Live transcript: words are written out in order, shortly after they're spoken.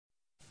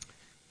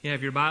you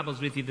have your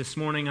Bibles with you this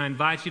morning, I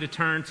invite you to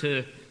turn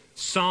to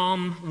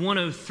Psalm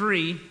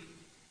 103.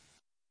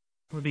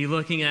 We'll be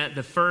looking at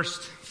the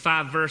first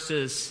 5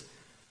 verses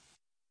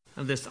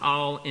of this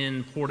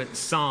all-important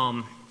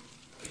psalm.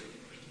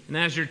 And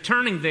as you're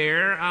turning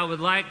there, I would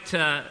like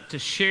to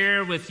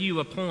share with you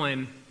a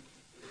poem.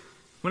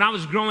 When I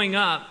was growing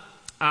up,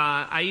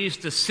 I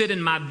used to sit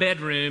in my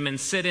bedroom and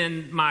sit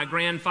in my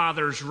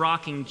grandfather's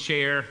rocking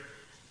chair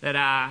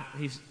that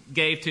he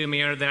gave to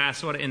me, or that I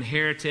sort of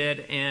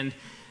inherited, and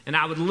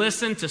I would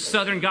listen to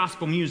Southern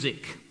gospel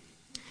music.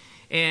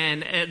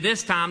 And at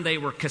this time, they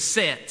were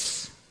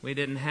cassettes. We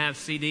didn't have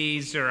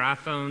CDs or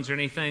iPhones or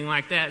anything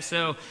like that.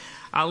 So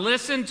I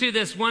listened to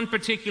this one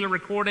particular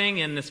recording,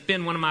 and it's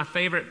been one of my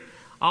favorite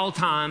all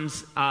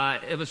times.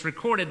 It was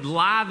recorded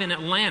live in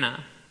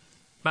Atlanta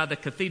by the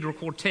Cathedral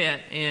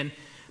Quartet. And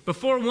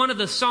before one of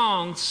the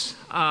songs,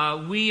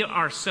 We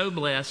Are So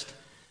Blessed,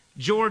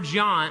 George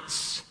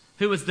Yance,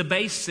 who was the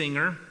bass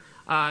singer,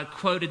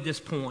 quoted this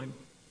poem.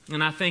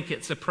 And I think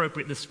it's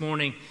appropriate this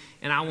morning,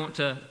 and I want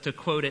to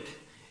quote it,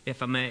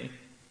 if I may.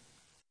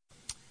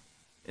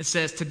 It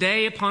says,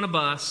 "Today upon a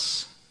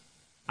bus,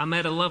 I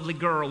met a lovely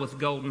girl with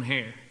golden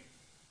hair.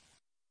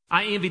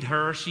 I envied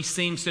her, she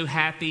seemed so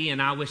happy,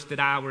 and I wished that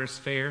I were as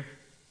fair.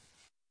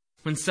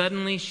 When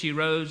suddenly she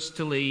rose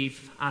to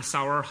leave, I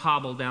saw her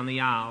hobble down the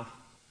aisle.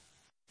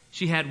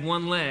 She had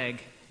one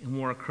leg and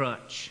wore a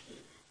crutch,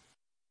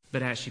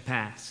 but as she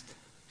passed,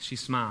 she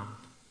smiled.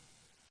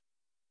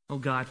 Oh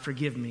God,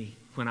 forgive me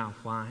when I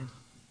whine.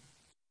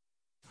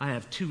 I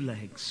have 2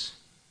 legs,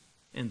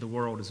 and the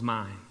world is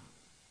mine."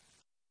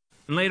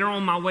 And later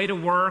on my way to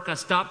work, I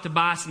stopped to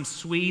buy some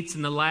sweets,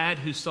 and the lad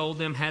who sold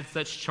them had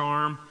such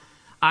charm.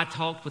 I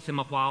talked with him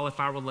a while. If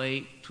I were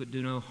late, 'twould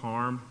do no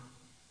harm.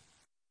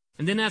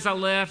 And then as I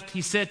left,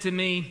 he said to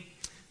me,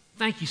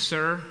 "Thank you,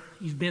 sir.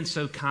 You've been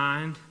so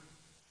kind.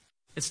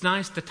 It's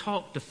nice to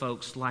talk to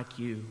folks like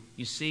you.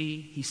 You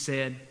see," he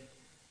said,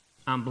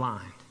 "I'm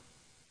blind.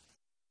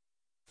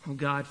 Oh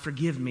God,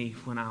 forgive me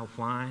when I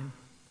whine.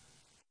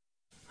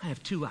 I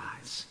have 2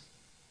 eyes,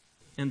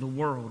 and the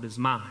world is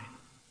mine."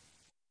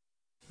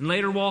 And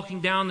later,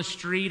 walking down the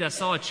street, I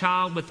saw a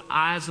child with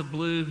eyes of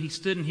blue. He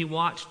stood and he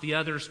watched the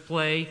others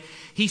play.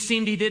 He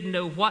seemed he didn't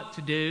know what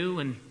to do,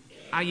 and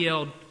I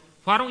yelled,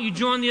 "Why don't you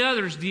join the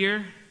others,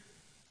 dear?"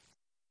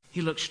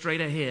 He looked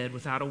straight ahead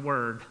without a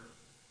word,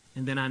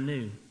 and then I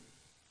knew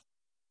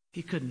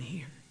he couldn't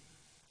hear.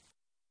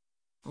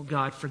 Oh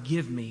God,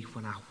 forgive me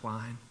when I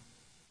whine.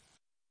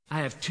 I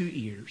have 2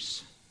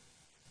 ears,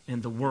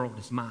 and the world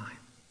is mine.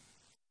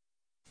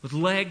 With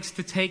legs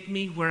to take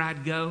me where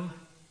I'd go,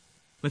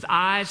 with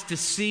eyes to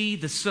see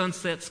the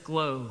sunset's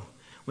glow,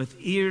 with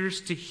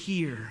ears to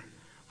hear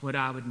what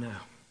I would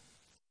know.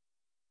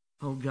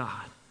 Oh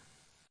God,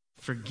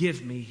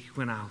 forgive me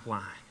when I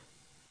whine.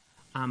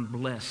 I'm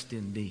blessed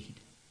indeed,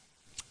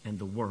 and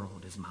the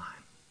world is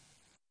mine.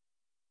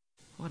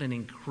 What an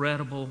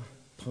incredible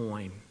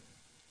poem.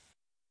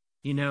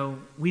 You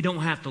know, we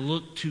don't have to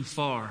look too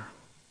far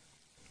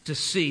to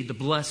see the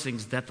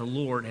blessings that the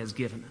Lord has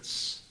given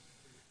us.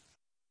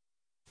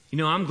 You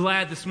know, I'm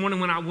glad this morning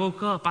when I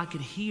woke up, I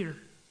could hear.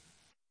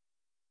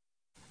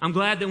 I'm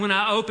glad that when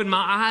I opened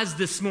my eyes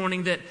this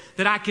morning that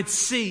I could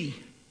see.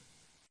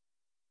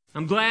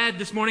 I'm glad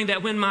this morning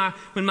that when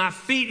my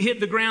feet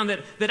hit the ground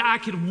that I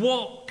could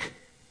walk.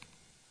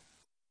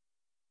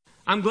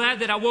 I'm glad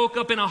that I woke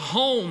up in a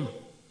home.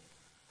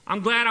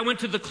 I'm glad I went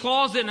to the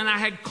closet and I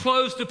had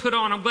clothes to put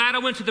on. I'm glad I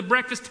went to the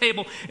breakfast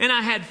table and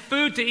I had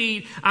food to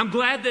eat. I'm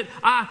glad that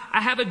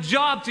I have a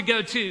job to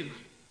go to.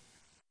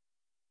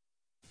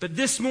 But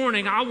this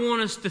morning, I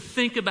want us to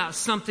think about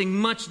something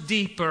much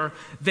deeper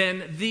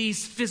than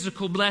these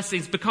physical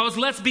blessings. Because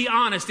let's be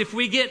honest, if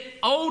we get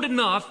old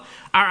enough,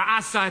 our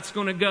eyesight's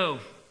going to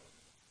go.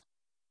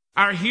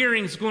 Our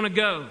hearing's going to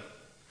go.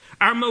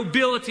 Our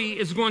mobility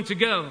is going to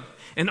go.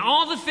 And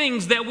all the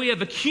things that we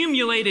have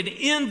accumulated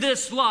in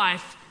this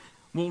life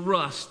will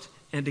rust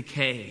and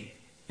decay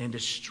and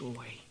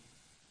destroy.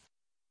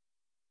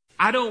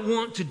 I don't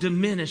want to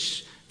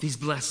diminish these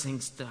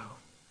blessings, though.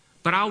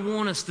 But I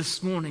want us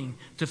this morning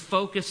to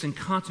focus and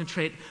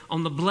concentrate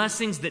on the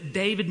blessings that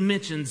David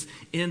mentions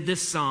in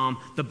this psalm,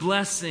 the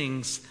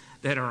blessings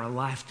that are a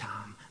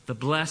lifetime, the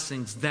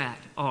blessings that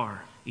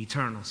are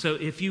eternal. So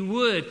if you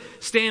would,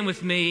 stand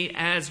with me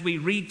as we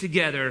read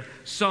together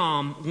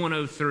Psalm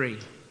 103,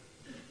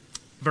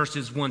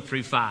 verses 1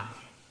 through 5.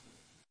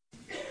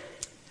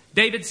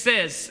 David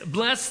says,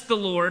 "Bless the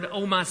Lord,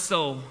 O my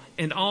soul,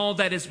 and all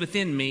that is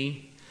within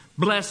me.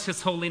 Bless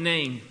his holy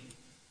name.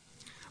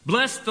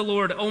 Bless the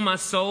Lord, O my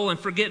soul, and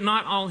forget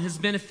not all his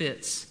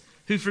benefits,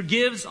 who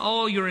forgives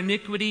all your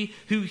iniquity,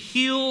 who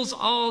heals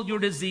all your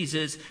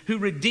diseases, who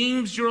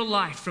redeems your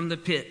life from the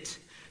pit,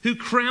 who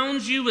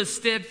crowns you with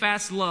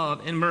steadfast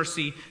love and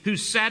mercy, who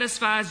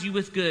satisfies you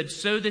with good,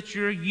 so that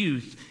your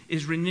youth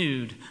is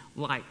renewed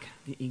like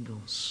the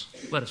eagles."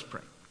 Let us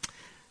pray.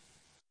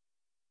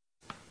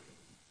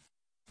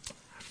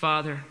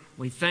 Father,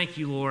 we thank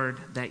you,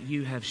 Lord, that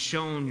you have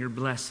shown your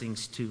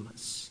blessings to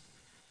us.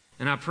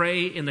 And I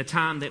pray in the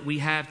time that we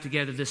have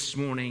together this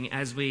morning,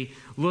 as we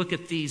look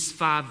at these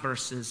 5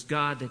 verses,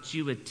 God, that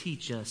you would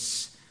teach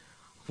us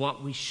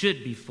what we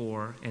should be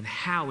for and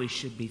how we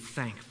should be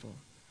thankful.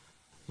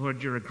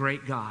 Lord, you're a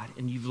great God,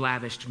 and you've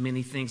lavished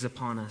many things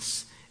upon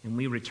us, and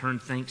we return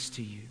thanks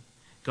to you.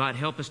 God,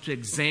 help us to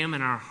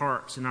examine our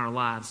hearts and our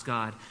lives,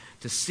 God,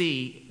 to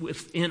see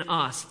within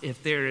us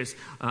if there is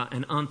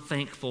an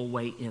unthankful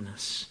way in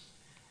us.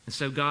 And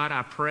so, God,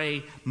 I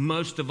pray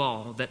most of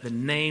all that the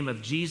name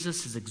of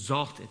Jesus is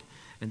exalted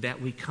and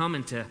that we come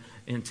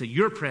into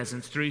your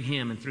presence through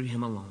him and through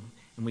him alone.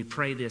 And we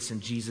pray this in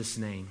Jesus'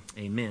 name.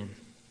 Amen.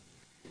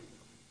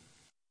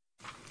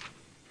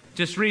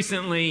 Just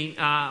recently,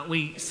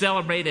 we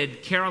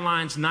celebrated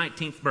Caroline's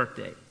 19th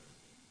birthday.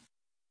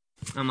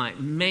 I'm like,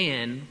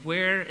 man,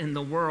 where in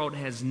the world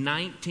has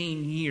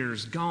 19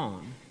 years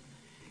gone?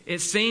 It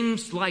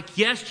seems like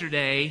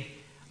yesterday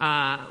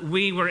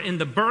we were in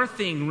the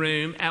birthing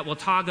room at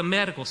Watauga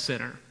Medical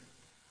Center.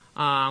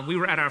 We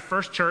were at our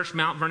first church,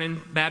 Mount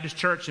Vernon Baptist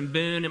Church in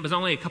Boone. It was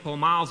only a couple of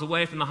miles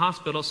away from the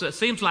hospital, so it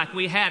seems like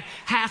we had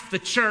half the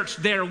church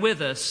there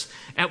with us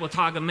at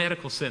Watauga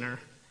Medical Center.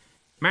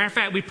 Matter of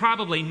fact, we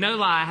probably, no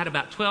lie, had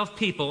about 12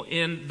 people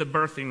in the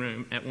birthing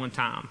room at one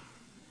time.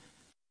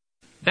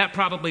 That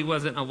probably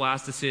wasn't a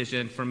wise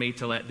decision for me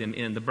to let them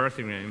in the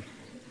birthing room,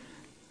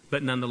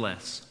 but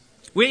nonetheless.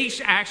 We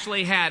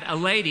actually had a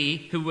lady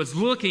who was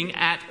looking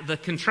at the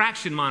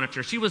contraction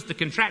monitor. She was the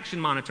contraction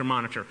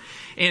monitor.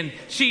 And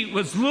she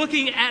was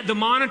looking at the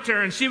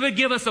monitor, and she would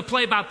give us a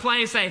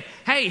play-by-play and say,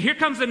 hey, here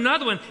comes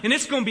another one, and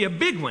it's going to be a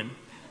big one.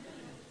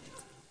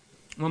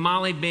 Well,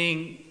 Molly,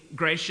 being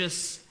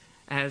gracious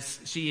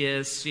as she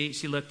is,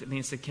 she looked at me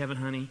and said, Kevin,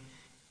 honey,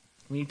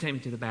 will you take me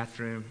to the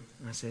bathroom?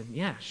 And I said,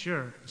 yeah,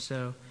 sure.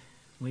 So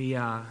we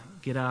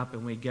get up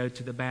and we go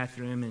to the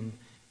bathroom and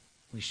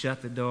we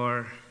shut the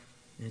door.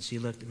 And she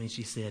looked at me and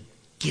she said,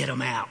 get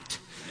them out.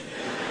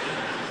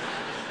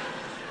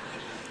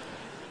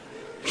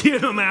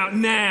 Get them out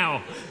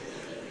now.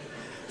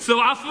 So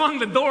I flung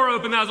the door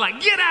open. I was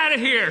like, get out of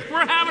here.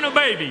 We're having a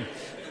baby.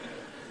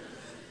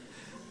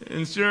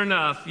 And sure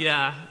enough,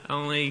 yeah,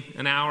 only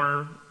an hour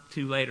or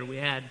two later, we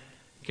had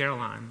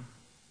Caroline.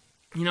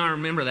 You know, I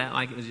remember that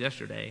like it was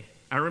yesterday.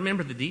 I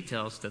remember the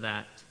details to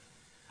that.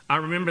 I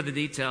remember the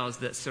details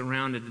that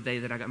surrounded the day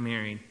that I got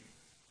married.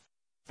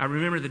 I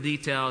remember the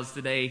details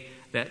the day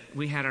that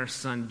we had our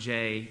son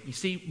Jay. You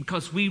see,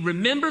 because we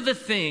remember the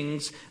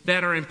things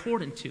that are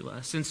important to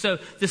us. And so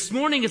this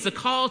morning is a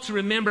call to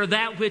remember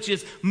that which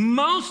is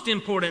most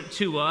important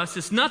to us.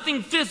 It's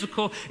nothing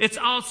physical. It's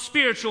all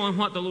spiritual in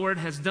what the Lord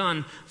has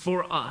done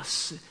for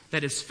us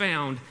that is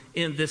found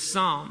in this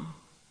psalm.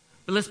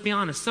 But let's be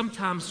honest,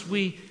 sometimes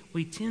we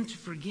tend to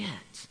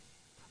forget.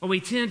 Or we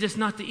tend just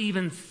not to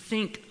even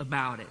think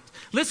about it.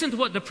 Listen to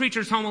what the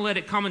Preacher's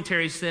Homiletic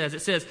Commentary says.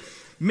 It says,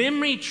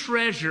 memory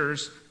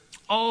treasures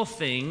all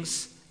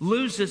things,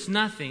 loses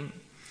nothing.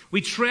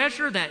 We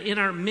treasure that in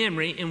our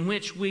memory in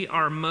which we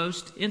are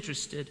most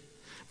interested.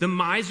 The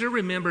miser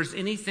remembers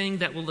anything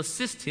that will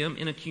assist him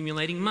in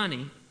accumulating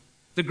money.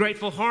 The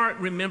grateful heart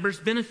remembers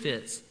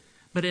benefits.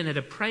 But in a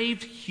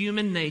depraved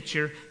human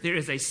nature, there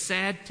is a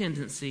sad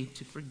tendency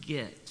to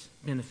forget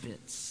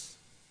benefits.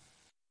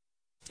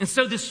 And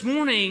so this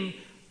morning,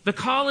 the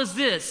call is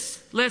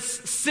this.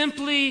 Let's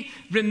simply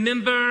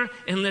remember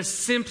and let's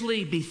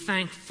simply be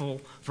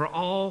thankful for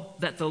all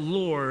that the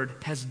Lord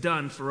has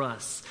done for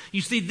us.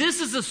 You see,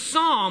 this is a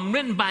psalm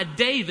written by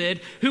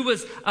David, who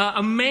was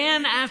a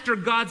man after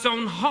God's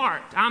own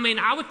heart. I mean,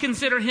 I would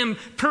consider him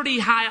pretty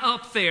high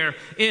up there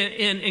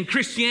in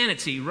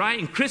Christianity, right?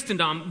 In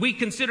Christendom, we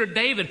consider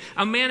David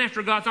a man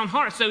after God's own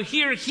heart. So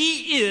here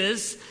he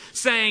is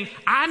saying,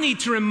 I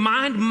need to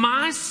remind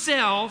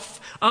myself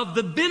of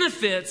the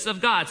benefits of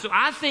God. So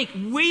I think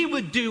we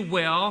would do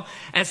well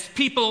as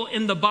people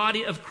in the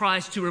body of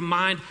Christ to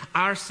remind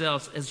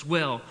ourselves as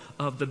well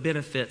of the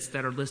benefits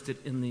that are listed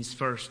in these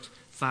first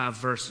 5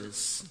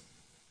 verses.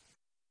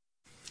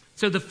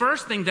 So the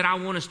first thing that I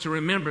want us to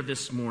remember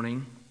this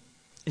morning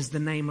is the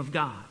name of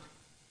God.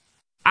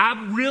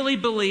 I really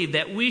believe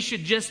that we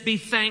should just be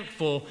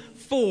thankful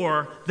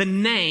for the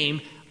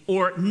name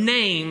or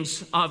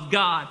names of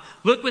God.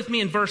 Look with me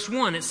in verse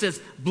 1. It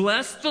says,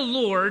 bless the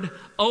Lord,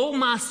 O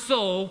my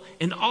soul,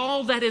 and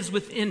all that is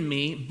within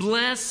me.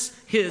 Bless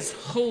his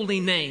holy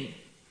name.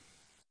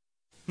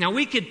 Now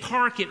we could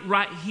park it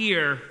right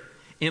here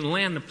and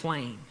land the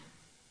plane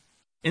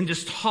and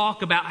just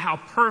talk about how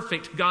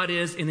perfect God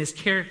is in his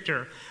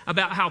character,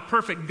 about how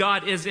perfect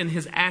God is in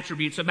his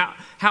attributes, about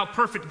how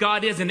perfect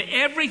God is in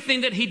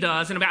everything that he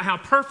does, and about how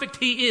perfect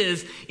he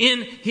is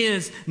in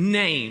his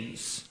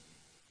names.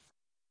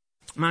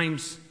 My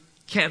name's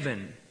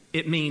Kevin.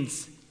 It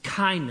means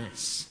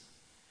kindness.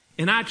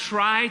 And I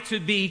try to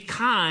be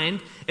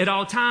kind at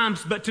all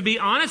times, but to be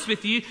honest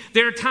with you,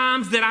 there are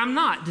times that I'm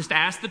not. Just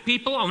ask the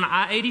people on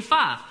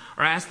I-85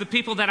 or ask the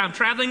people that I'm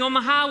traveling on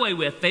the highway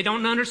with. They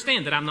don't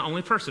understand that I'm the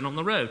only person on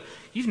the road.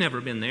 You've never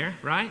been there,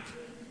 right?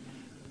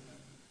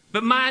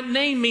 But my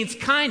name means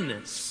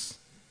kindness.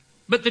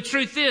 But the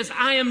truth is,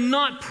 I am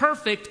not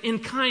perfect in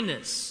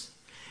kindness.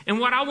 And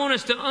what I want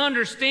us to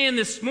understand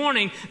this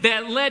morning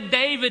that led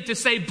David to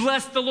say,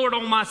 bless the Lord,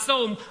 O my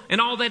soul, and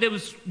all that it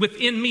was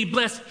within me,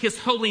 bless his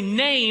holy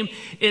name,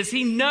 is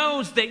he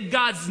knows that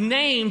God's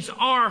names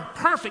are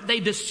perfect.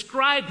 They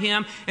describe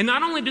him. And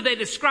not only do they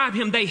describe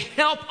him, they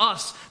help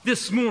us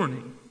this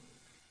morning.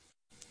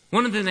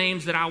 One of the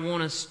names that I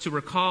want us to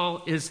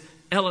recall is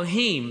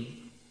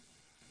Elohim.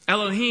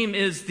 Elohim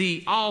is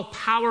the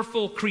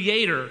all-powerful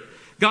creator.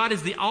 God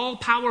is the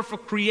all-powerful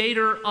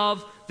creator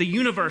of the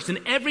universe, and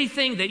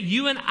everything that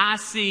you and I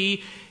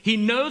see, he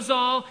knows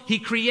all, he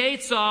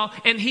creates all,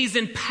 and he's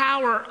in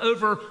power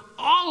over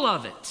all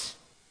of it.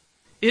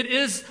 It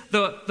is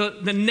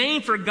the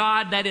name for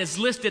God that is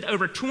listed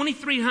over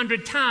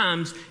 2,300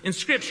 times in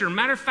Scripture.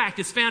 Matter of fact,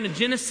 it's found in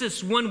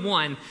Genesis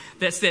 1:1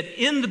 that said,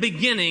 in the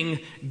beginning,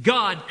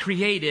 God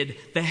created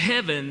the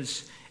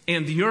heavens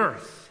and the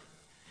earth.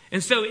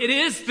 And so it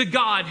is the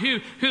God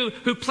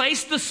who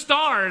placed the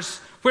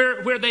stars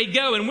where they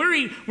go. And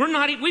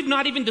we've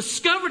not even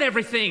discovered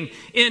everything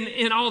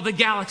in all the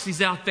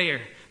galaxies out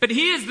there. But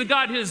he is the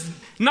God who has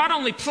not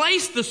only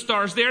placed the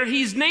stars there,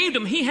 he's named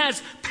them. He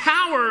has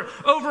power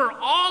over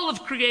all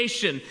of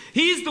creation.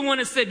 He's the one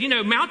that said,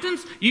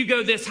 mountains, you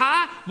go this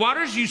high.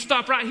 Waters, you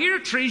stop right here.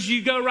 Trees,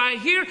 you go right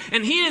here.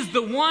 And he is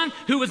the one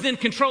who is in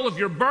control of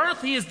your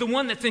birth. He is the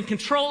one that's in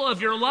control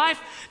of your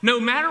life. No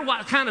matter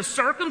what kind of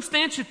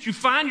circumstance that you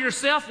find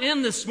yourself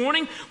in this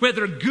morning,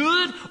 whether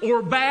good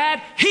or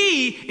bad,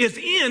 he is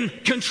in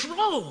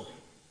control.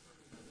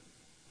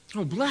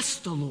 Oh, bless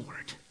the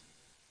Lord,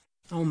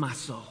 oh my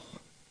soul,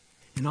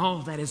 and all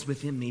that is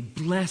within me.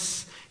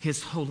 Bless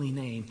his holy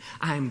name.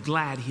 I am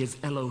glad he is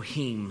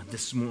Elohim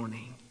this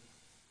morning.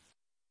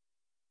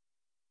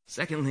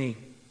 Secondly,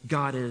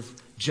 God is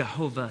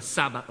Jehovah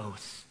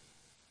Sabaoth,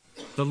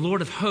 the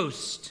Lord of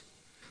hosts,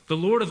 the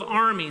Lord of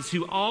armies,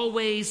 who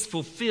always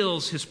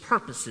fulfills his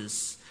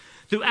purposes.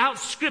 Throughout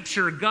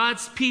Scripture,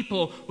 God's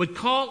people would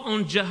call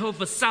on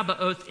Jehovah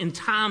Sabaoth in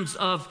times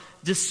of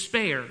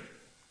despair.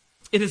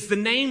 It is the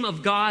name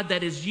of God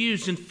that is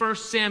used in 1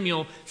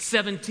 Samuel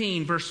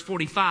 17, verse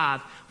 45,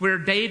 where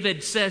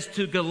David says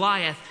to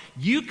Goliath,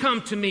 you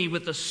come to me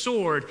with a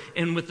sword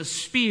and with a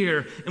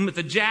spear and with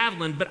a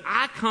javelin, but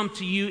I come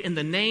to you in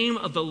the name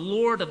of the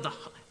Lord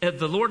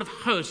of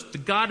hosts, the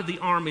God of the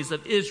armies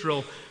of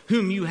Israel,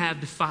 whom you have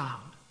defiled.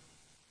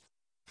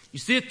 You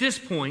see, at this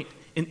point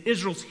in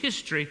Israel's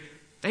history,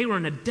 they were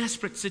in a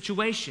desperate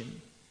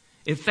situation.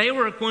 If they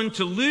were going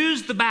to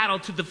lose the battle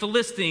to the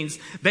Philistines,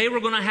 they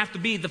were going to have to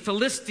be the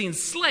Philistine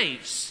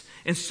slaves.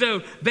 And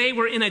so they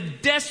were in a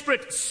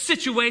desperate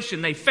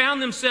situation. They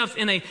found themselves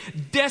in a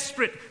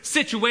desperate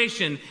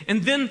situation.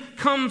 And then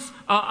comes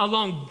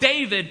along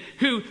David,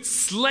 who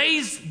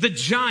slays the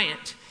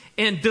giant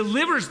and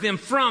delivers them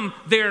from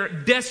their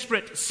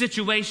desperate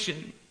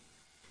situation.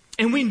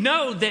 And we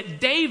know that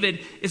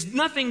David is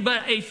nothing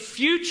but a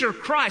future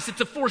Christ.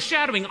 It's a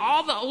foreshadowing.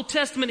 All the Old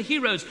Testament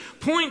heroes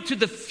point to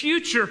the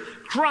future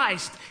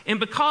Christ. And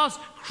because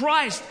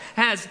Christ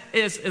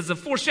is a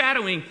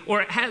foreshadowing,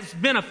 or has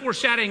been a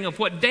foreshadowing of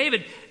what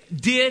David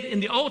did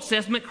in the Old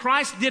Testament,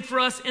 Christ did for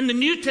us in the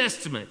New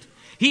Testament.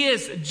 He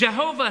is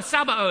Jehovah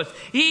Sabaoth.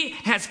 He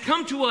has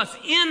come to us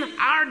in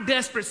our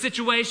desperate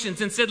situations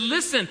and said,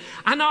 listen,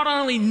 I not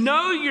only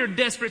know your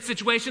desperate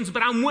situations,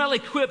 but I'm well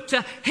equipped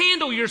to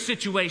handle your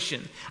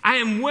situation. I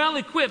am well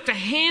equipped to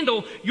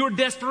handle your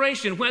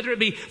desperation, whether it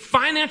be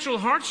financial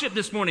hardship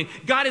this morning.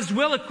 God is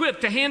well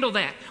equipped to handle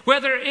that.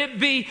 Whether it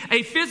be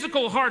a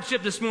physical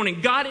hardship this morning,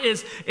 God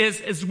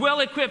is well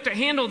equipped to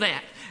handle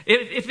that.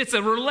 If it's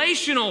a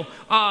relational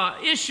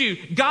issue,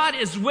 God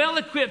is well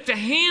equipped to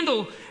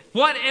handle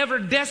whatever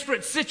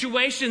desperate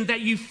situation that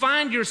you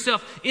find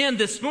yourself in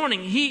this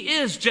morning. He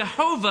is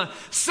Jehovah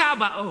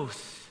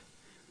Sabaoth.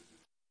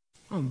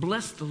 Oh,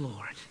 bless the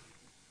Lord,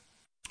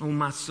 oh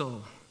my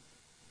soul,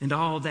 and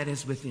all that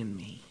is within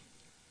me.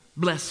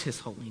 Bless his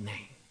holy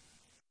name.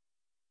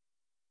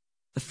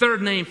 The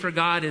third name for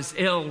God is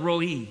El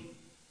Roi,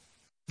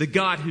 the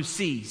God who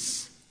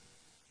sees.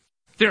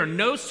 There are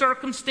no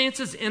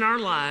circumstances in our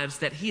lives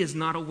that he is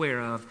not aware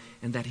of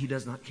and that he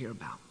does not care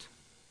about.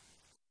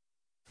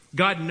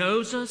 God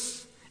knows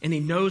us, and he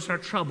knows our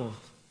trouble.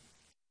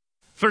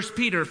 1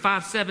 Peter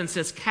 5:7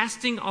 says,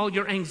 casting all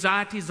your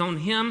anxieties on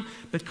him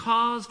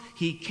because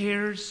he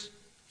cares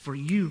for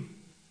you.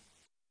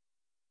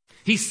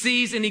 He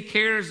sees and he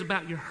cares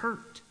about your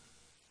hurt.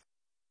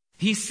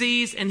 He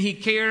sees and he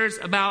cares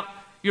about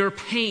your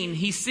pain.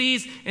 He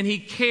sees and he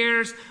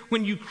cares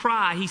when you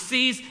cry. He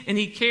sees and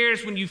he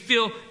cares when you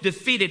feel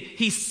defeated.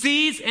 He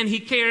sees and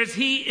he cares.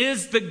 He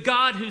is the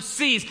God who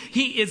sees.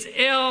 He is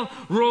El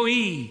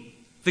Roi,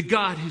 the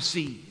God who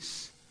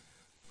sees.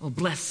 Oh,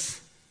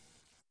 bless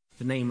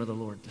the name of the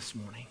Lord this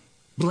morning.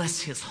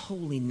 Bless his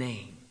holy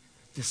name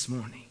this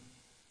morning.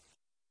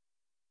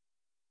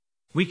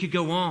 We could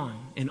go on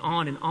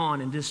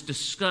and just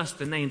discuss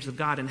the names of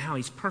God and how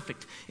he's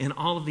perfect in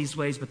all of these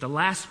ways. But the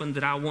last one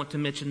that I want to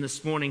mention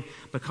this morning,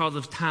 because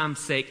of time's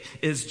sake,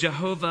 is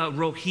Jehovah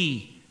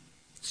Rohi,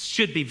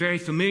 should be very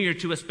familiar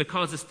to us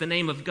because it's the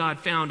name of God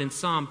found in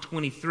Psalm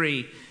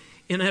 23.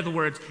 In other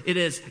words, it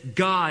is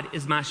God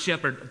is my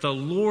shepherd. The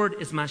Lord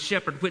is my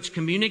shepherd, which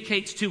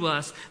communicates to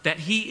us that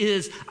he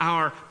is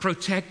our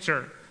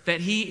protector,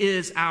 that he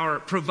is our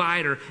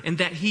provider, and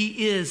that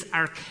he is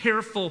our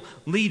careful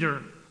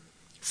leader.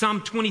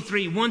 Psalm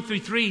 23,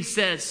 1-3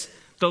 says,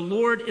 the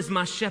Lord is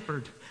my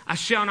shepherd. I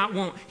shall not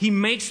want. He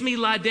makes me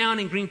lie down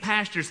in green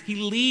pastures. He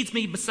leads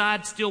me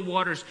beside still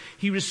waters.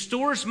 He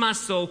restores my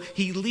soul.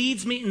 He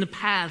leads me in the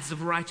paths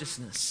of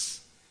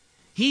righteousness.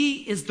 He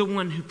is the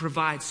one who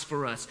provides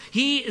for us.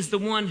 He is the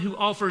one who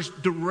offers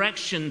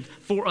direction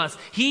for us.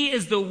 He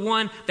is the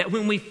one that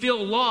when we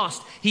feel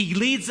lost, he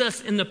leads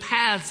us in the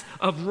paths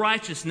of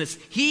righteousness.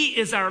 He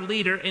is our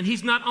leader, and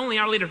he's not only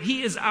our leader,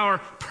 he is our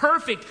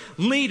perfect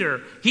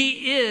leader.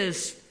 He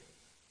is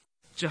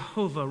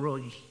Jehovah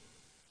Rohi.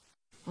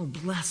 Oh,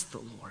 bless the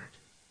Lord,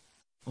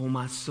 oh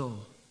my soul,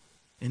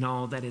 and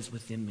all that is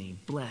within me.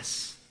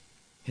 Bless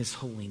his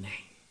holy name.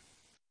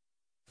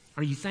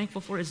 Are you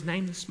thankful for his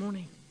name this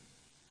morning?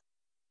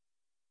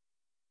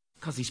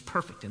 Because he's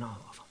perfect in all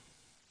of them.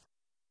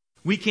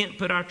 We can't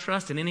put our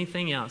trust in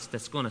anything else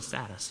that's going to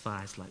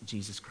satisfy us like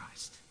Jesus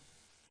Christ.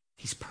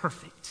 He's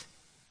perfect.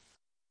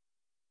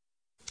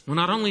 Well,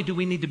 not only do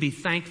we need to be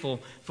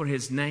thankful for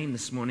his name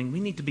this morning, we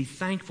need to be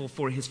thankful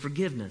for his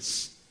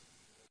forgiveness.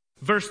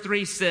 Verse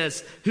 3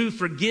 says, who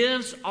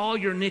forgives all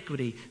your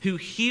iniquity, who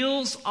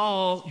heals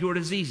all your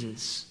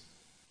diseases.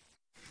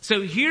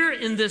 So here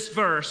in this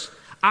verse,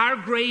 our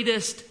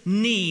greatest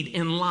need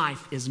in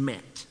life is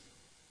met.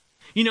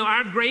 You know,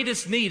 our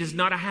greatest need is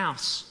not a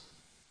house.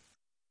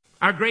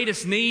 Our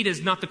greatest need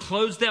is not the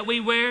clothes that we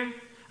wear.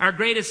 Our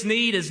greatest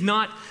need is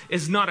not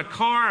a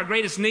car. Our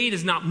greatest need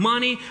is not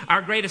money.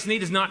 Our greatest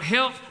need is not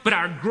health. But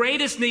our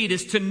greatest need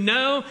is to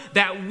know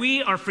that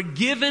we are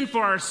forgiven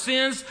for our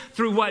sins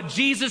through what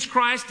Jesus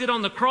Christ did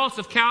on the cross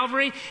of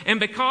Calvary. And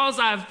because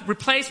I've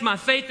replaced my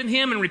faith in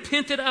him and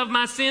repented of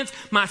my sins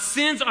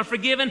are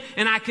forgiven.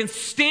 And I can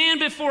stand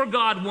before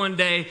God one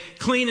day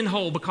clean and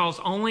whole because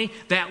only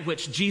that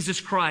which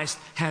Jesus Christ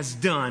has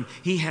done.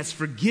 He has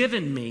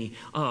forgiven me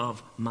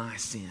of my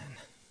sin.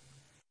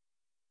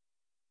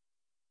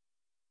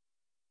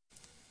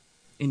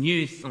 In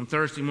youth, on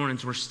Thursday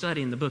mornings, we're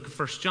studying the book of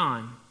 1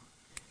 John.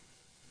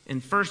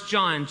 In 1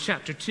 John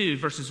chapter 2,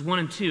 verses 1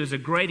 and 2 is a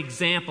great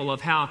example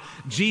of how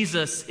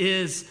Jesus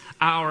is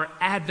our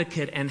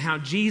advocate and how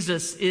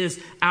Jesus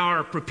is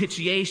our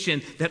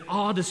propitiation that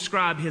all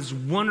describe his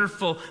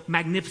wonderful,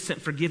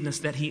 magnificent forgiveness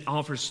that he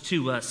offers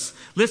to us.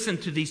 Listen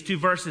to these two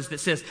verses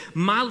that says,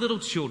 my little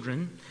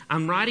children,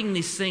 I'm writing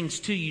these things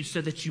to you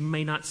so that you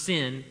may not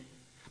sin.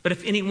 But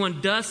if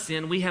anyone does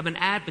sin, we have an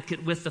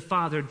advocate with the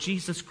Father,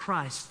 Jesus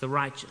Christ, the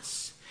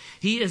righteous.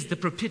 He is the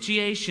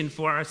propitiation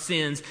for our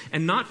sins,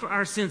 and not for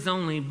our sins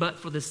only, but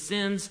for the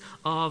sins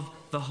of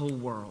the whole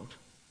world.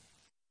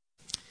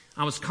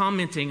 I was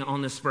commenting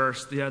on this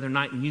verse the other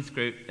night in youth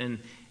group, and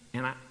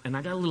I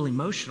got a little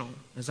emotional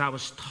as I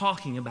was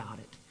talking about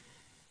it.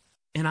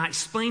 And I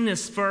explained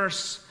this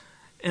verse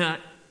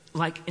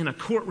like in a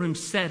courtroom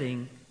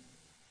setting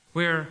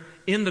where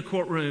in the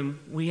courtroom,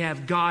 we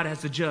have God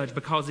as the judge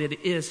because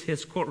it is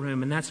his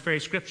courtroom. And that's very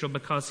scriptural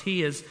because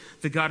he is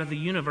the God of the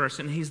universe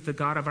and he's the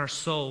God of our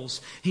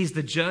souls. He's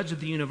the judge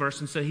of the universe,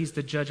 and so he's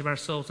the judge of our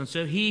souls. And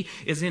so he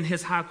is in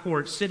his high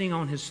court sitting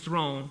on his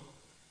throne.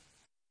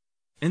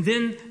 And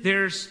then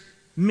there's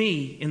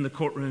me in the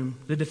courtroom,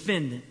 the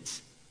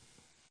defendant.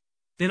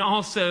 Then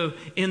also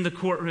in the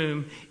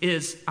courtroom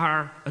is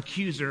our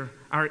accuser,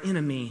 our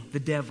enemy, the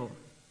devil.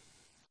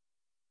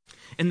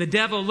 And the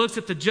devil looks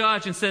at the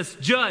judge and says,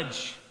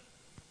 Judge,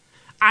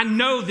 I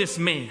know this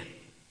man.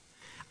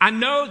 I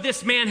know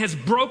this man has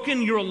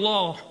broken your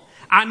law.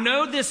 I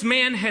know this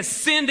man has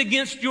sinned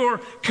against your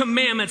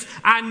commandments.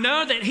 I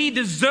know that he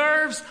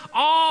deserves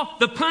all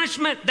the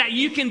punishment that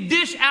you can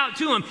dish out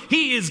to him.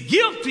 He is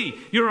guilty,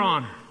 Your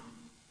Honor.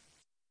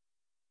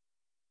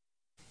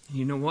 And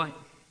you know what?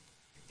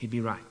 He'd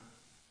be right.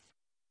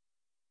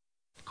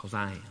 Because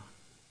I am.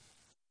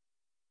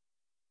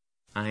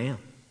 I am.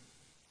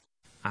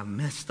 I've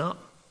messed up,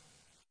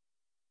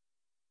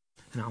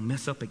 and I'll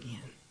mess up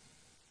again.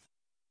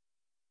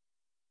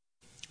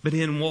 But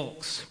in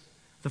walks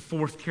the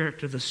fourth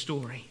character of the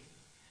story,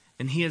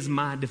 and he is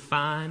my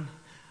divine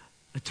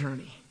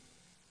attorney.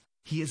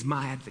 He is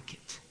my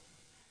advocate.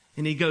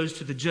 And he goes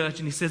to the judge,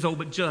 and he says, oh,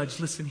 but judge,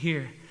 listen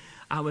here.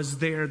 I was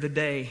there the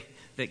day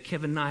that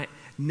Kevin Knight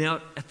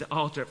knelt at the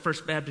altar at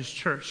First Baptist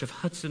Church of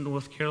Hudson,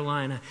 North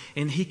Carolina,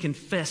 and he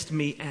confessed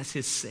me as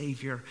his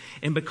Savior.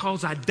 And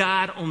because I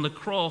died on the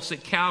cross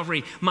at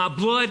Calvary, my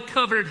blood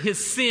covered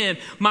his sin.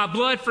 My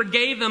blood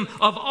forgave him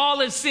of all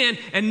his sin.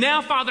 And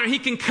now, Father, he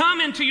can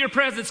come into your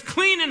presence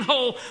clean and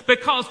whole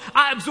because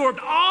I absorbed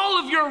all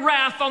of your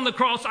wrath on the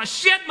cross. I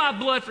shed my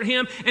blood for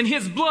him, and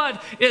his blood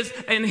is,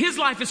 and his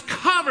life is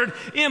covered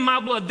in my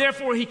blood.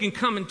 Therefore, he can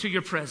come into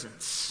your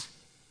presence.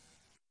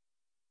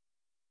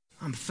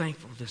 I'm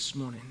thankful this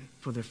morning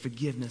for the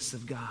forgiveness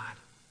of God.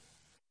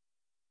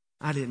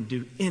 I didn't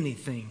do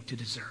anything to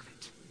deserve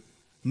it.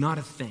 Not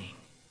a thing.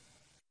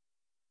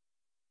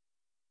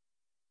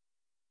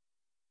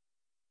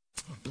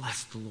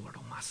 Bless the Lord,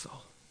 O my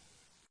soul,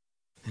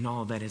 and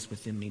all that is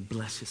within me.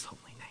 Bless his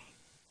holy name.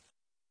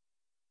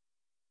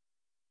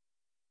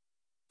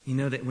 You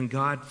know that when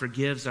God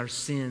forgives our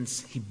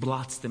sins, he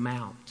blots them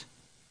out.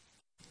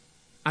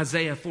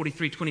 Isaiah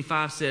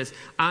 43:25 says,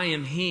 I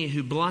am he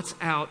who blots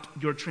out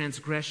your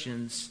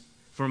transgressions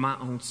for my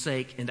own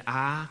sake, and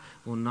I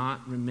will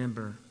not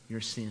remember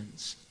your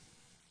sins.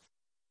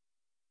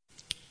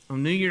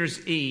 On New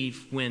Year's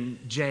Eve, when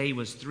Jay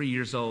was 3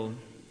 years old,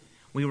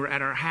 we were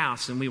at our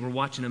house and we were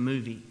watching a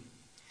movie.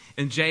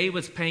 And Jay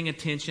was paying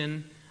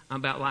attention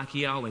about like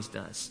he always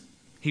does.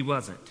 He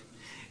wasn't.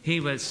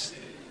 He was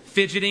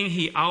fidgeting.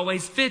 He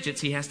always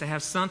fidgets. He has to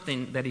have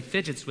something that he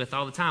fidgets with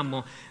all the time.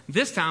 Well,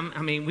 this time,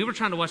 we were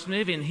trying to watch the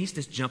movie and he's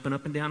just jumping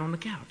up and down on the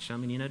couch.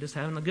 Just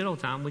having a good old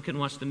time. We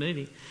couldn't watch the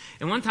movie.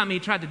 And one time he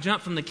tried to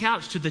jump from the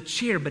couch to the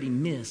chair, but he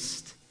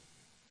missed.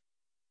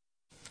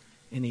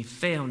 And he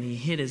fell and he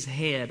hit his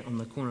head on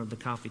the corner of the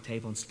coffee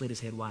table and split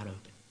his head wide open.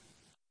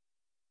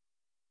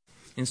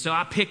 And so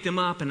I picked him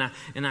up and I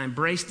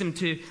embraced him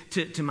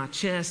to my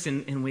chest,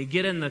 and we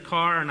get in the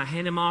car and I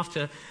hand him off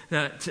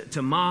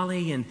to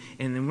Molly, and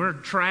then we're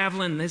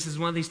traveling. This is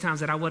one of these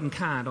times that I wasn't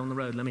kind on the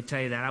road. Let me tell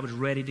you that. I was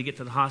ready to get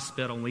to the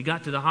hospital. And we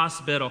got to the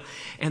hospital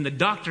and the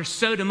doctor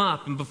sewed him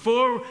up. And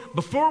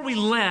before we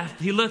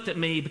left, he looked at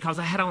me because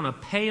I had on a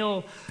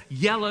pale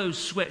yellow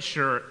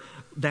sweatshirt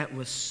that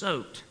was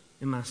soaked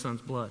in my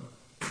son's blood.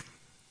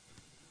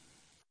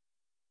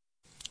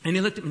 And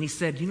he looked at me and he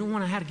said, "You don't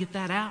want to know how to get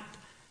that out?"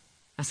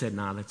 I said,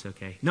 "No, that's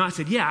okay." No, I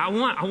said, "Yeah, I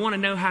want to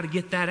know how to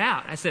get that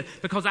out." I said,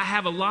 "Because I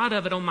have a lot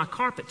of it on my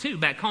carpet too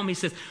back home." He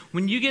says,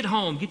 "When you get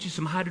home, get you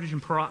some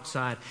hydrogen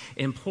peroxide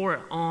and pour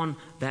it on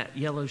that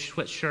yellow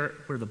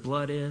sweatshirt where the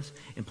blood is,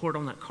 and pour it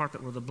on that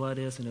carpet where the blood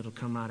is, and it'll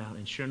come right out."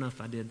 And sure enough,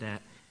 I did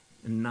that,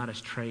 and not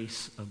a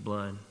trace of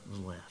blood was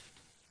left.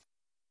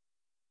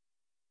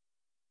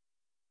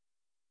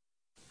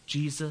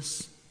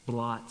 Jesus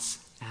blots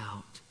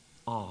out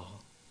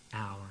all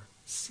our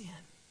sin.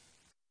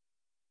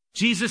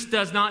 Jesus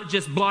does not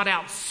just blot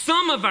out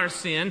some of our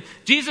sin.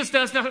 Jesus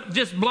does not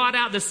just blot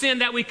out the sin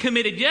that we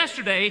committed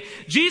yesterday.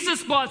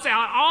 Jesus blots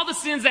out all the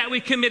sins that we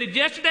committed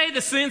yesterday,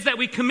 the sins that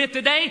we commit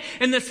today,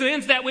 and the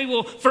sins that we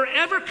will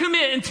forever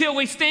commit until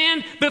we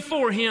stand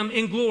before him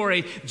in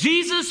glory.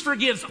 Jesus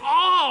forgives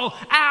all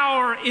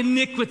our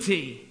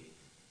iniquity.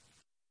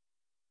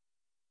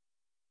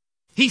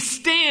 He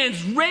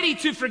stands ready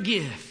to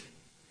forgive.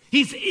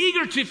 He's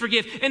eager to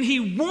forgive, and he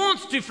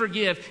wants to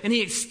forgive, and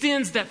he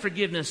extends that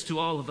forgiveness to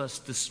all of us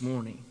this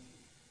morning.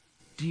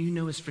 Do you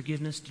know his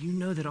forgiveness? Do you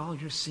know that all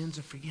your sins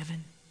are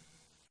forgiven?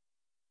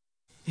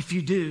 If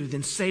you do,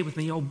 then say with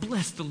me, "Oh,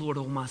 bless the Lord,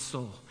 O my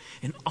soul,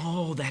 and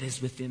all that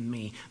is within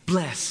me.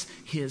 Bless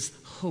his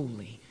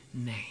holy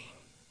name."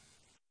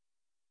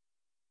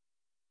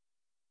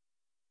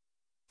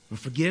 Well,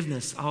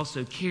 forgiveness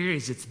also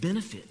carries its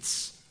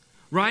benefits.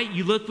 Right?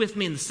 You look with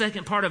me in the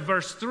second part of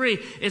verse 3.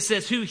 It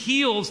says, "Who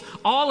heals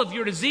all of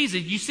your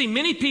diseases." You see,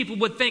 many people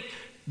would think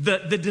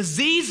the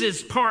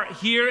diseases part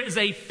here is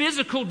a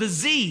physical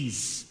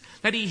disease,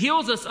 that he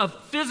heals us of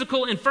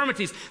physical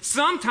infirmities.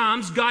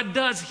 Sometimes God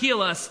does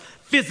heal us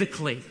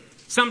physically.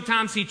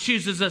 Sometimes he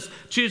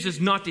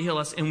chooses not to heal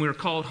us, and we're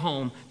called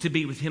home to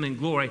be with him in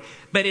glory.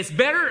 But it's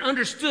better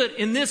understood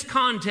in this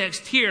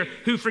context here,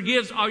 who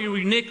forgives all your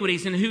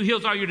iniquities and who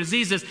heals all your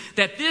diseases,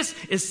 that this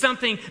is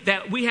something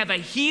that we have a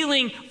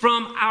healing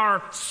from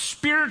our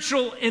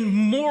spiritual and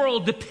moral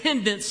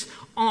dependence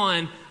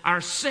on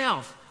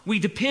ourselves. We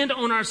depend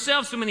on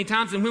ourselves so many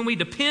times, and when we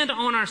depend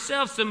on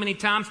ourselves so many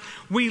times,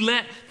 we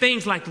let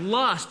things like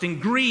lust and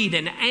greed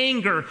and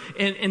anger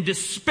and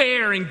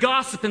despair and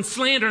gossip and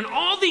slander and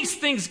all these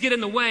things get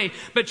in the way.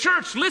 But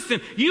church,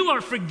 listen, you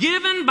are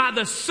forgiven by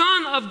the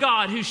Son of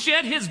God who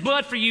shed his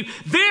blood for you.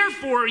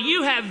 Therefore,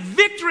 you have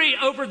victory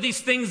over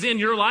these things in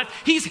your life.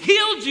 He's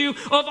healed you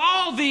of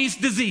all these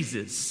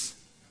diseases.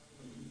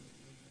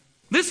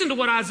 Listen to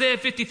what Isaiah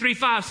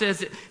 53:5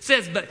 says. It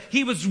says, "But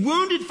he was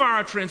wounded for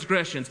our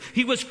transgressions.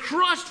 He was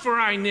crushed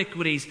for our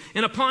iniquities.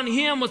 And upon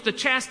him was the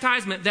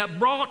chastisement that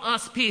brought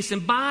us peace.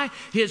 And by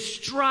his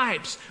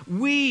stripes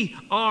we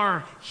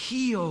are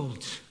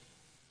healed."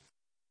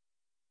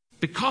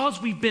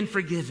 Because we've been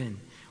forgiven,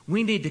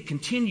 we need to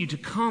continue to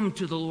come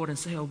to the Lord and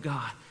say, "Oh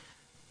God,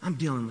 I'm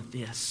dealing with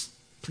this.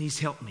 Please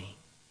help me."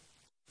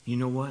 You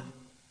know what?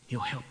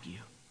 He'll help you.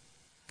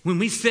 When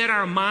we set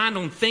our mind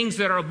on things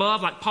that are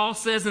above, like Paul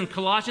says in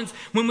Colossians,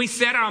 when we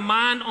set our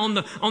mind on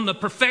the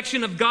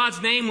perfection of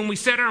God's name, when we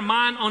set our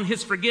mind on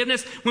his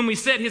forgiveness, when we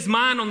set his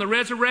mind on the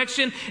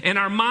resurrection, and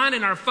our mind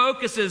and our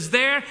focus is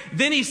there,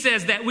 then he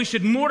says that we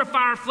should mortify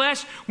our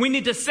flesh. We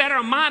need to set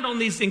our mind on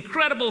these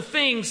incredible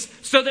things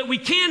so that we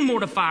can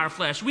mortify our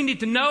flesh. We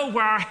need to know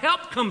where our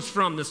help comes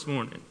from this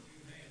morning.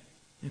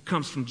 It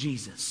comes from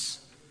Jesus.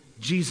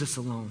 Jesus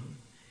alone.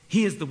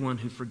 He is the one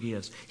who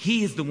forgives.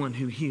 He is the one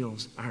who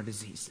heals our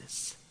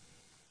diseases.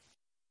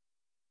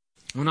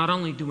 Well, not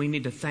only do we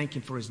need to thank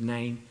him for his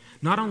name,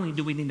 not only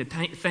do we need to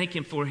thank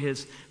him for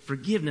his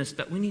forgiveness,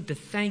 but we need to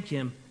thank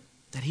him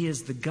that he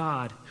is the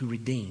God who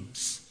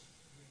redeems.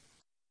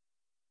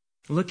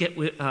 Look at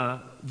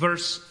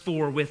verse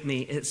 4 with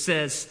me. It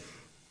says,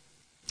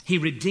 He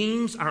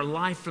redeems our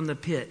life from the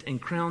pit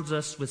and crowns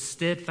us with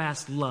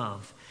steadfast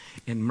love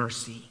and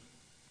mercy.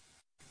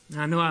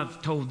 Now, I know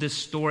I've told this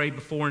story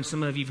before, and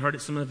some of you have heard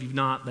it, some of you have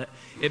not, but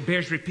it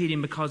bears repeating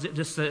because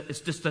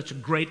it's just such a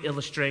great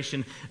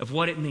illustration of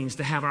what it means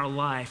to have our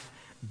life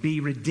be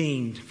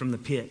redeemed from the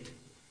pit.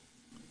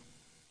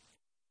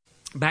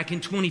 Back in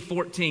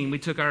 2014, we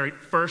took our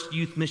first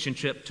youth mission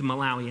trip to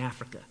Malawi,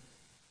 Africa.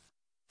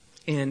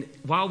 And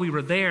while we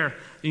were there,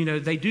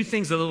 they do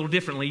things a little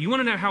differently. You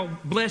want to know how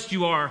blessed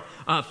you are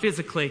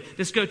physically?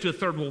 Just go to a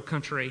third world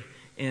country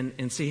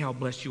and see how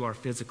blessed you are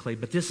physically.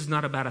 But this is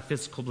not about a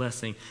physical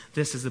blessing.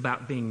 This is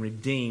about being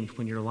redeemed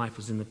when your life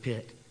was in the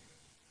pit.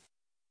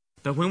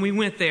 But when we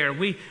went there,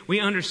 we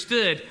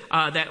understood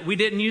that we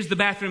didn't use the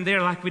bathroom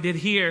there like we did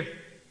here.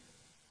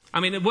 I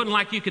mean, it wasn't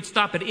like you could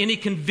stop at any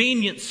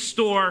convenience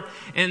store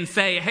and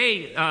say,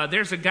 hey,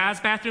 there's a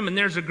guy's bathroom and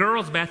there's a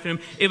girl's bathroom.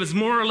 It was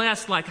more or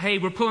less like, hey,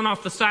 we're pulling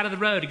off the side of the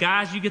road.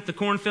 Guys, you get the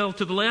cornfield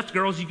to the left.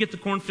 Girls, you get the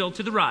cornfield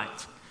to the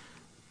right.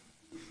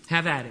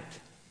 Have at it.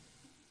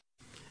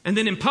 And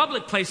then in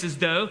public places,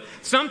 though,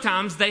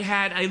 sometimes they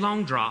had a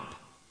long drop.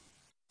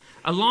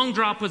 A long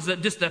drop was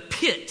just a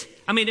pit.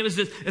 I mean, it was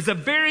a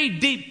very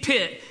deep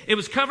pit. It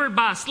was covered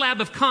by a slab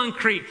of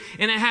concrete,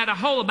 and it had a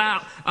hole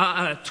about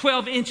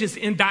 12 inches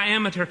in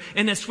diameter,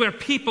 and that's where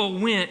people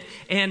went,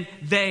 and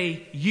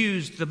they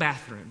used the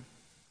bathroom.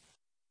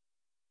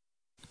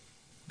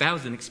 That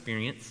was an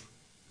experience.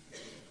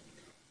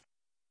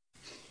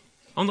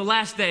 On the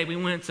last day, we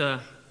went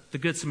to the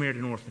Good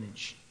Samaritan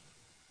Orphanage.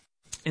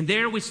 And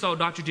there we saw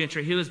Dr.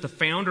 Gentry, who is the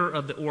founder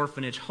of the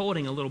orphanage,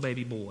 holding a little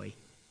baby boy.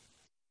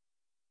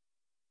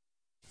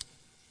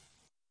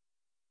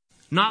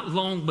 Not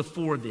long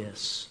before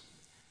this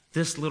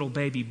little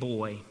baby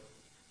boy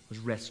was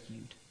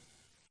rescued.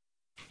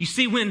 You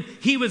see, when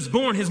he was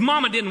born, his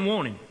mama didn't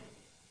want him.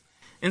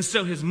 And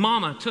so his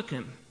mama took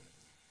him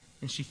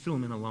and she threw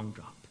him in a long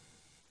drop.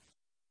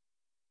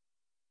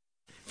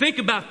 Think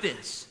about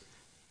this.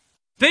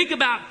 Think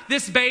about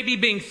this baby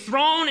being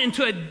thrown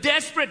into a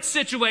desperate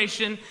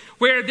situation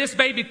where this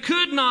baby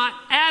could not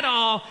at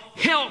all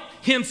help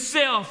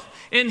himself.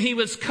 And he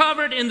was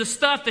covered in the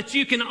stuff that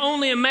you can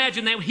only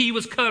imagine that he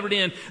was covered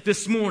in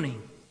this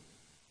morning.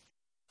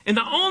 And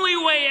the only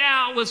way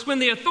out was when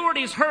the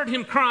authorities heard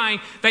him crying.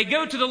 They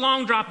go to the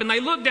long drop and they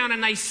look down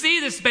and they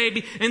see this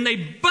baby and they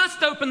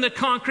bust open the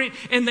concrete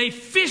and they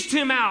fished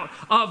him out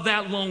of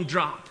that long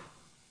drop.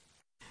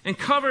 And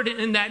covered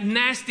in that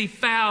nasty,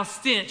 foul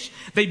stench,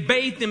 they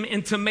bathed him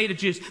in tomato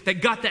juice. They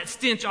got that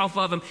stench off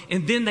of him,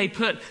 and then they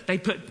put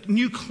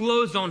new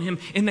clothes on him,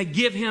 and they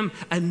give him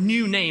a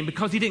new name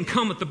because he didn't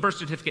come with the birth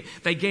certificate.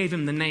 They gave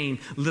him the name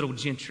Little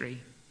Gentry,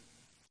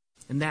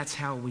 and that's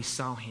how we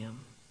saw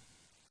him.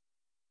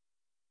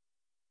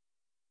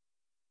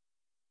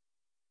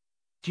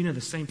 Do you know the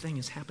same thing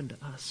has happened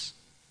to us?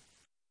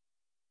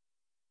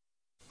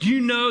 Do you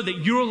know that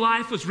your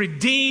life was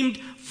redeemed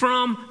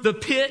from the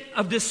pit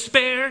of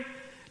despair?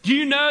 Do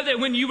you know that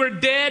when you were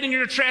dead in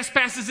your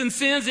trespasses and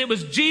sins, it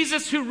was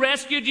Jesus who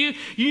rescued you?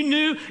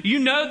 You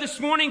know this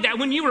morning that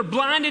when you were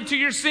blinded to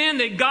your sin,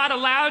 that God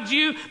allowed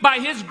you by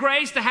His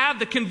grace to have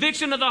the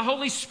conviction of the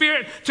Holy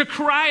Spirit to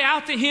cry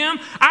out to Him?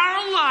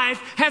 Our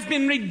life has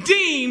been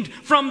redeemed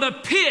from the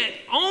pit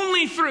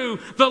only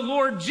through the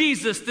Lord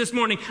Jesus this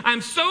morning.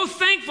 I'm so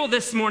thankful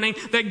this morning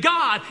that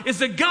God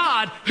is a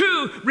God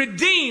who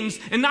redeems.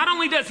 And not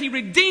only does He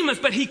redeem us,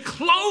 but He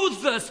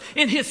clothes us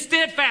in His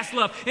steadfast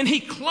love. And He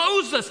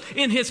clothes us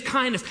in His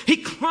kindness. He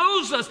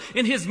clothes us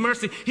in His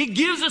mercy. He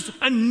gives us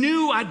a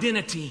new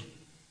identity.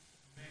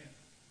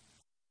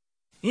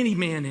 Any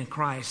man in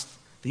Christ,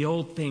 the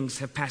old things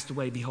have passed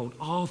away. Behold,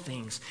 all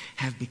things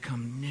have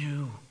become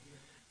new.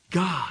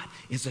 God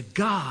is a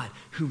God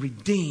who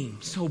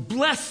redeems. So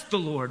bless the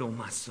Lord, O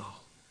my soul,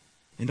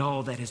 and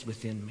all that is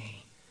within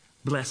me.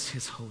 Bless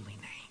His holy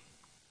name.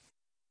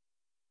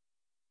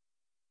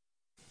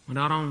 Well,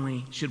 not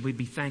only should we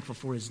be thankful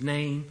for His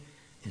name,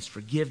 His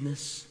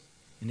forgiveness,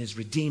 and His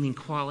redeeming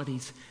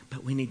qualities,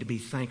 but we need to be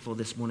thankful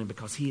this morning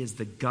because He is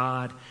the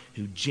God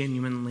who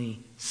genuinely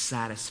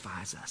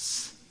satisfies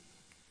us.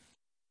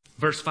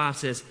 Verse 5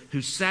 says,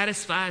 who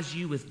satisfies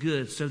you with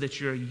good so that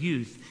your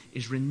youth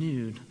is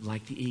renewed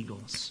like the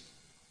eagles.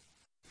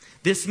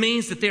 This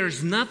means that there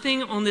is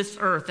nothing on this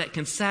earth that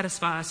can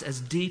satisfy us as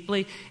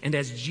deeply and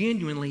as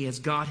genuinely as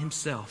God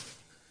Himself.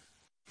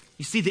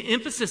 You see, the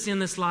emphasis in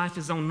this life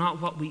is on not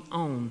what we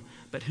own,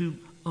 but who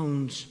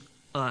owns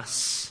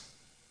us.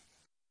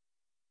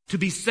 To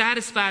be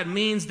satisfied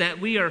means that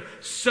we are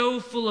so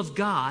full of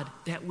God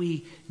that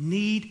we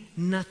need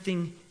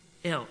nothing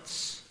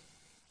else.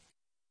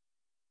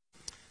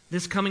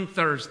 This coming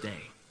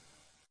Thursday,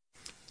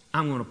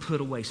 I'm going to put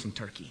away some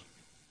turkey.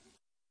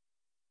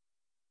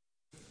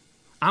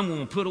 I'm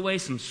going to put away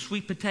some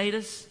sweet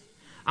potatoes.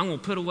 I'm going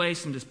to put away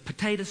some just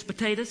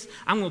potatoes.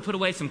 I'm going to put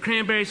away some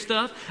cranberry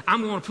stuff.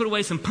 I'm going to put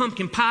away some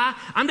pumpkin pie.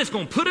 I'm just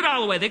going to put it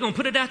all away. They're going to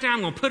put it out there. I'm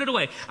going to put it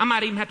away. I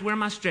might even have to wear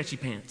my stretchy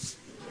pants.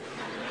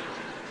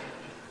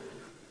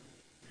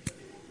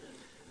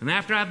 And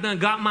after I've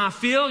got my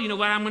fill, you know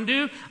what I'm going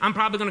to do? I'm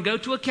probably going to go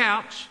to a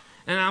couch,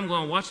 and I'm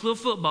going to watch a little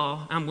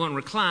football. I'm going to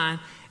recline,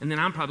 and then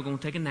I'm probably going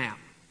to take a nap.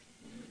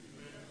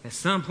 At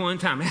some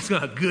point in time. That's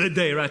a good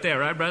day right there,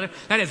 right, brother?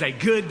 That is a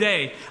good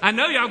day. I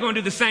know y'all going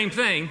to do the same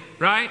thing,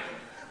 right?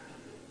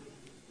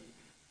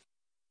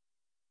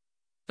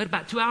 But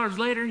about 2 hours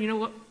later, you know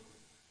what?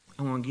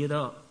 I want to get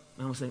up.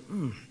 I want to say,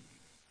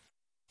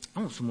 I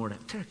want some more of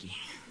that turkey.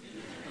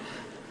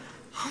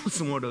 I want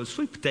some more of those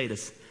sweet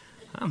potatoes.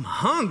 I'm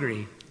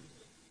hungry.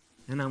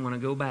 And I'm going to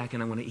go back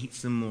and I'm going to eat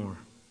some more.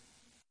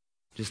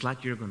 Just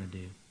like you're going to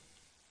do.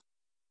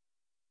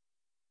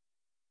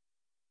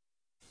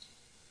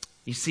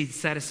 You see, the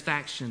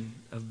satisfaction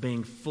of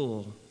being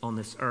full on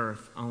this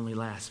earth only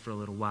lasts for a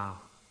little while.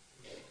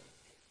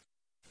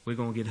 We're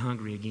going to get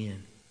hungry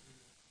again.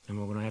 And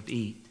we're going to have to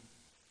eat.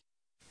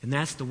 And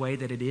that's the way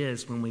that it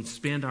is when we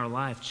spend our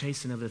life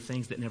chasing other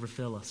things that never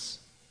fill us.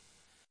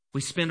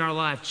 We spend our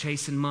life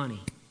chasing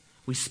money.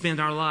 We spend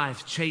our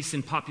life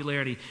chasing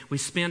popularity. We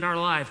spend our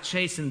life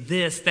chasing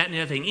this, that, and the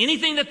other thing.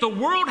 Anything that the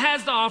world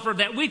has to offer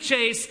that we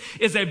chase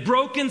is a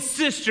broken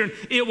cistern.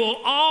 It will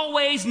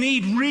always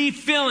need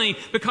refilling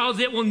because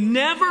it will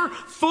never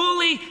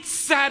fully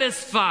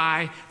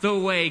satisfy the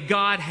way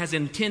God has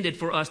intended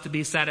for us to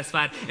be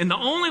satisfied. And the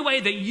only way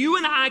that you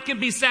and I can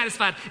be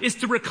satisfied is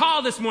to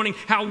recall this morning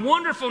how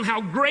wonderful and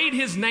how great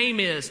His name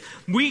is.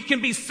 We can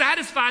be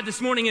satisfied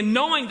this morning in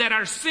knowing that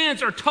our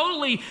sins are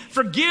totally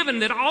forgiven,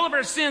 that all of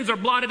our sins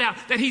are blotted out,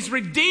 that He's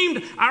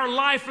redeemed our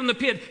life from the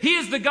pit. He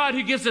is the God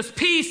who gives us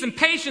peace and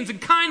patience and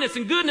kindness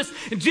and goodness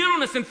and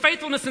gentleness and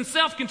faithfulness and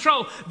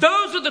self-control.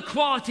 Those are the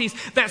qualities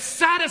that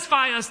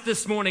satisfy us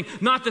this morning,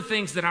 not the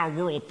things that our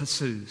world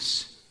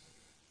pursues.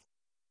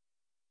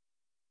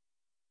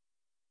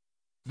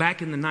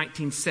 Back in the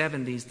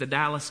 1970s, the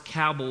Dallas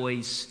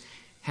Cowboys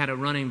had a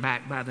running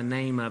back by the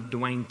name of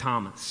Dwayne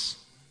Thomas.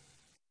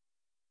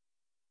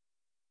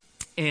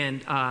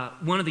 And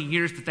one of the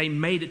years that they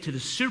made it to the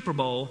Super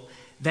Bowl,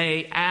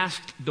 they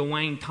asked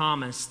Dwayne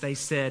Thomas, they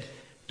said,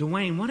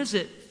 Dwayne, what does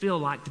it feel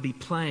like to be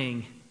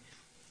playing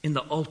in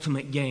the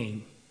ultimate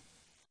game?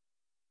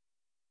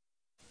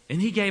 And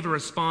he gave a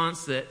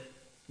response that,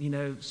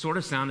 sort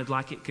of sounded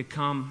like it could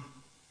come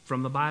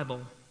from the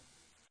Bible.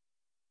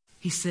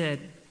 He said,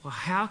 well,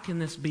 how can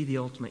this be the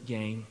ultimate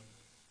game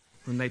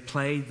when they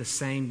play the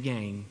same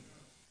game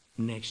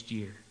next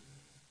year?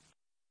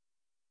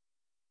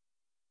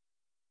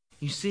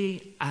 You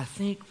see, I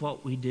think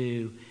what we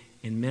do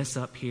and mess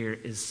up here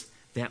is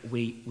that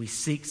we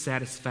seek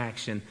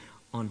satisfaction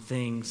on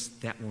things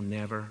that will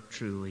never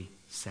truly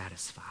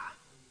satisfy.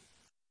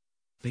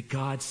 But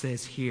God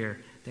says here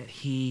that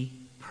He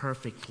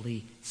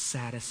perfectly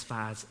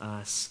satisfies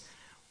us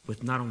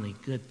with not only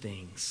good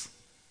things,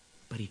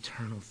 but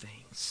eternal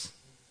things.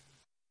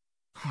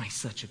 Oh, He's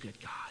such a good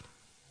God.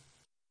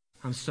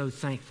 I'm so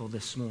thankful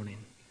this morning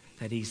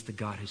that He's the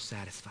God who's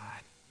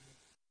satisfied.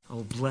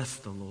 Oh, bless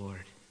the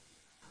Lord,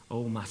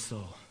 oh my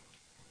soul,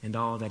 and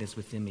all that is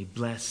within me.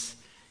 Bless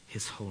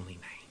His holy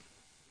name.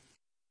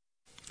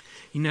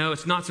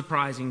 It's not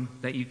surprising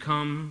that you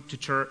come to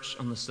church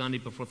on the Sunday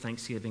before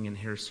Thanksgiving and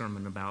hear a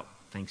sermon about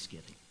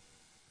Thanksgiving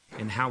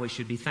and how we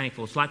should be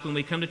thankful. It's like when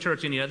we come to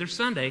church any other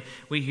Sunday,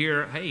 we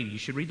hear, hey, you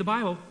should read the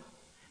Bible.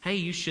 Hey,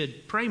 you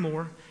should pray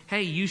more.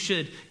 Hey, you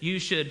should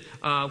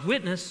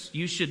witness.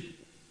 You should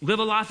live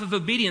a life of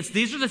obedience.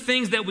 These are the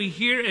things that we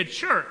hear at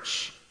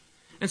church.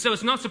 And so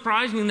it's not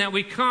surprising that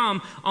we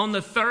come on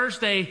the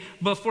Thursday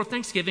before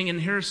Thanksgiving and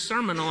hear a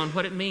sermon on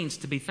what it means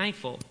to be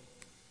thankful.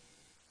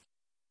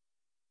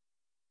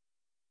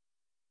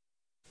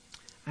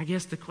 I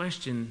guess the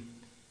question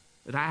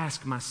that I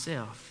ask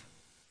myself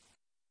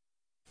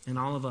and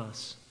all of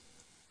us,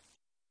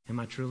 am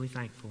I truly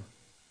thankful?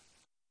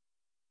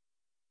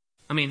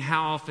 I mean,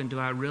 how often do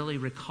I really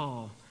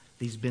recall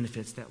these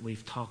benefits that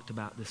we've talked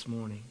about this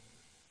morning?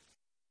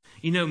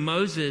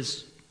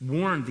 Moses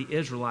warned the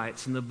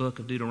Israelites in the book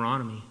of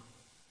Deuteronomy.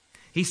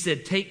 He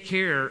said, take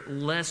care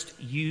lest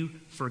you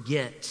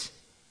forget.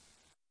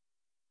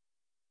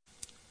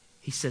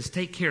 He says,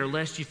 take care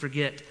lest you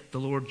forget the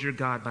Lord your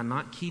God by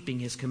not keeping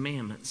His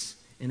commandments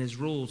and His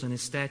rules and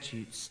His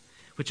statutes,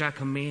 which I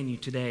command you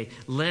today,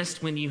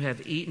 lest when you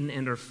have eaten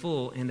and are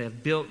full and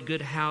have built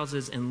good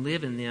houses and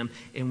live in them,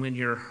 and when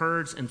your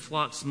herds and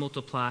flocks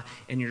multiply,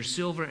 and your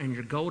silver and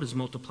your gold is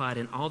multiplied,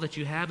 and all that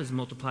you have is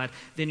multiplied,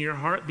 then your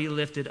heart be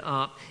lifted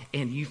up,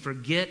 and you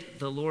forget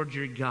the Lord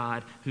your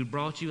God, who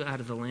brought you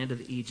out of the land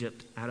of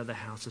Egypt, out of the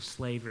house of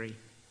slavery.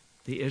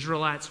 The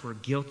Israelites were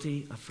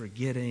guilty of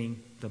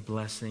forgetting the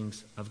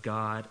blessings of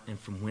God and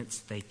from whence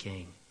they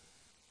came.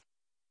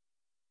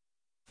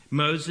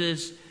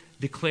 Moses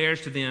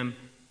declares to them,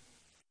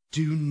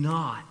 do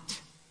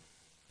not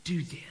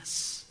do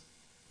this.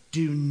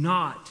 Do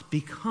not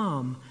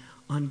become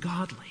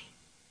ungodly.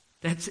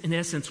 That's in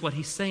essence what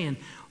he's saying.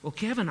 Well,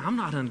 Kevin, I'm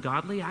not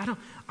ungodly. I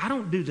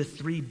don't do the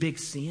 3 big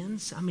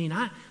sins. I mean,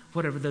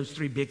 whatever those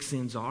 3 big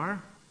sins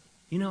are.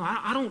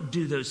 I don't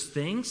do those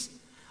things.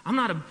 I'm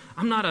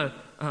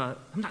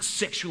not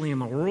sexually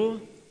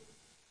immoral.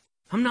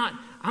 I'm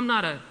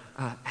not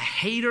a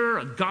hater,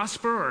 a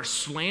gossiper, or a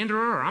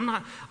slanderer, or I'm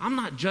not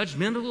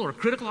judgmental or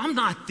critical. I'm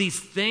not these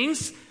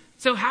things.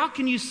 So how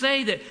can you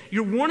say that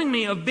you're warning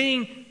me of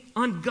being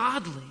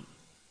ungodly?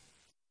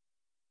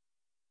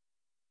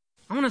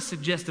 I want to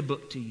suggest a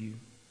book to you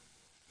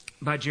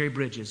by Jerry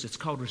Bridges. It's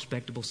called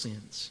Respectable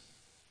Sins.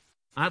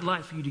 I'd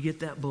like for you to get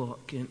that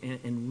book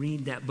and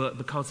read that book,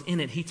 because in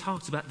it he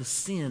talks about the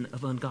sin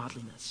of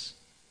ungodliness,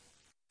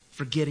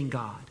 forgetting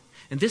God.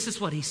 And this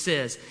is what he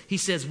says. He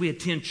says, we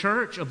attend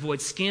church,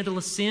 avoid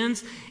scandalous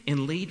sins,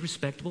 and lead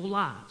respectable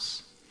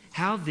lives.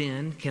 How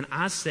then can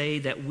I say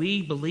that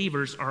we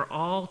believers are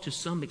all to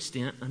some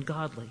extent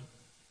ungodly?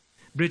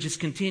 Bridges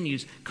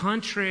continues,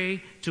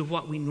 contrary to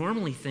what we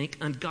normally think,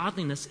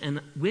 ungodliness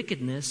and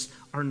wickedness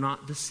are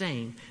not the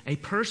same. A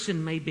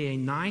person may be a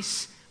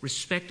nice,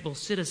 respectable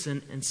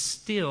citizen and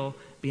still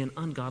be an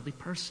ungodly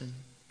person.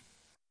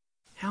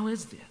 How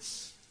is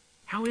this?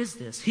 How is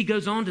this? He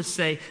goes on to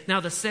say,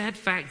 now the sad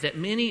fact that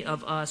many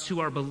of us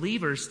who are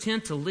believers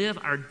tend to live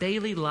our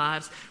daily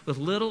lives with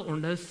little or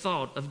no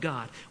thought of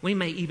God. We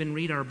may even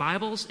read our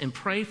Bibles and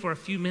pray for a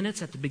few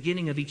minutes at the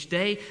beginning of each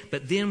day,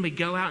 but then we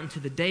go out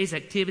into the day's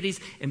activities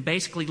and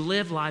basically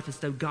live life as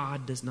though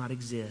God does not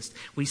exist.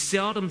 We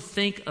seldom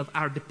think of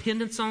our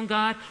dependence on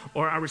God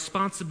or our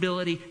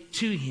responsibility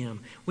to Him.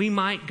 We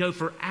might go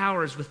for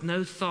hours with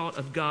no thought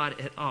of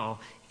God at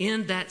all.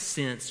 In that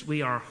sense,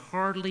 we are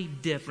hardly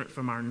different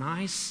from our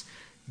nice,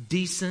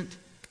 decent,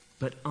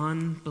 but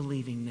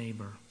unbelieving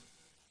neighbor.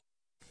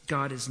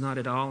 God is not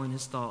at all in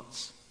His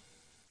thoughts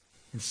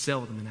and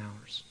seldom in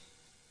ours.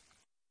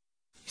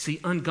 You see,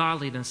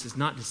 ungodliness is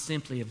not just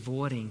simply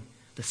avoiding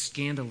the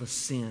scandalous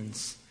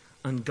sins.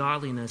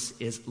 Ungodliness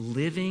is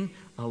living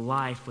a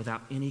life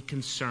without any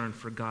concern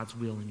for God's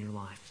will in your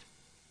life.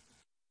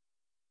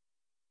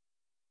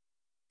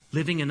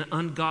 Living an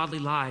ungodly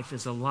life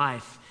is a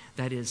life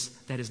that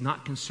is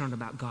not concerned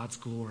about God's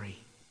glory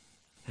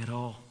at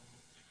all.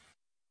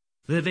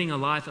 Living a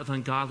life of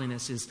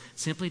ungodliness is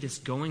simply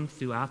just going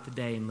throughout the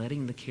day and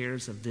letting the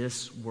cares of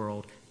this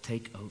world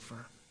take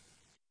over,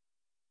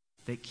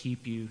 that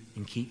keep you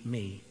and keep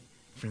me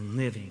from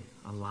living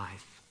a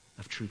life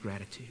of true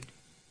gratitude.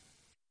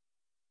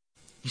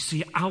 You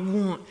see, I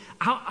want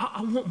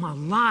my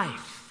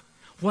life,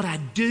 what I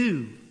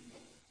do,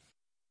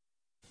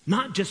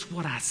 not just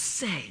what I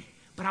say,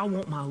 but I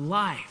want my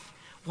life,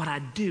 what I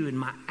do in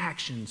my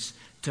actions,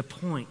 to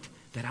point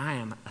that I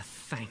am a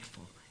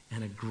thankful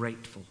and a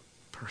grateful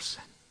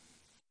person.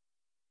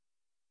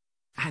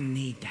 I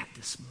need that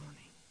this morning.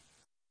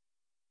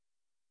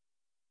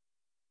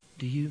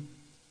 Do you?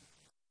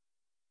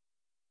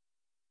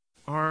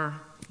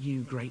 Are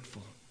you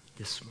grateful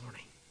this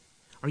morning?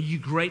 Are you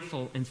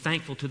grateful and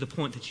thankful to the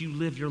point that you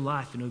live your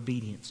life in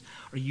obedience?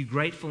 Are you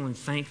grateful and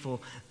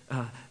thankful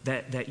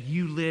that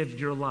you live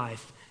your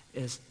life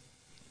as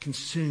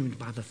consumed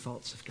by the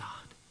thoughts of God?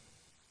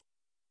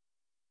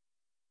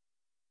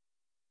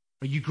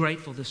 Are you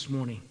grateful this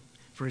morning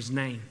for His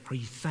name? Are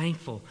you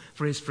thankful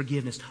for His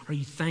forgiveness? Are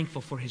you thankful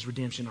for His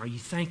redemption? Are you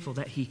thankful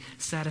that He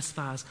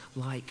satisfies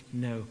like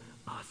no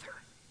other?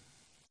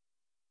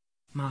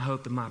 My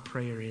hope and my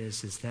prayer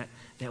is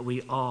that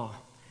we all,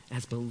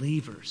 as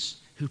believers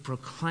who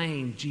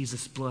proclaim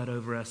Jesus' blood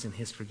over us and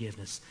His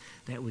forgiveness,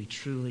 that we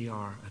truly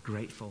are a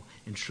grateful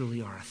and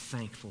truly are a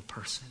thankful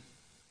person.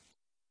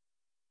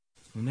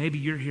 Well, maybe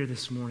you're here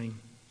this morning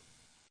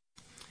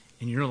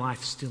and your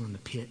life's still in the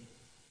pit.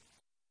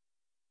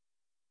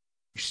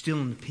 You're still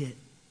in the pit.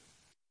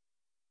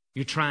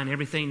 You're trying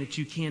everything that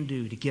you can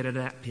do to get out of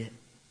that pit.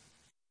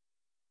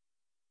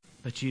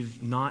 But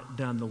you've not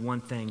done the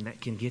one thing that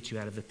can get you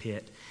out of the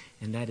pit,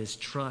 and that is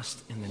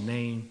trust in the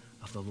name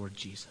of the Lord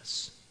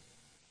Jesus.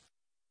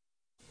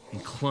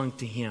 And clung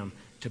to Him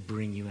to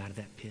bring you out of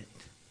that pit.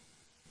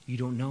 You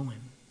don't know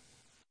Him.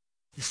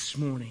 This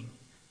morning,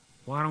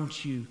 why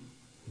don't you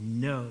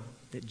know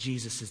that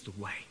Jesus is the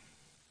way,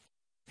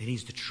 that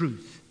He's the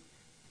truth,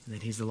 and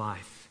that He's the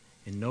life?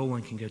 And no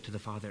one can go to the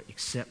Father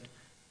except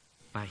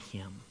by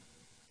Him.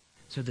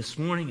 So this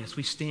morning, as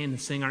we stand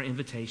and sing our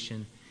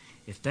invitation,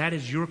 if that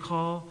is your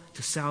call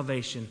to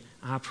salvation,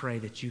 I pray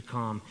that you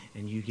come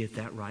and you get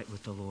that right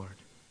with the Lord.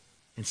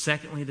 And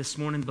secondly, this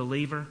morning,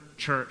 believer,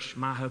 church,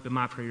 my hope and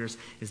my prayers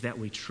is that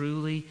we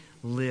truly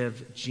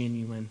live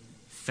genuine,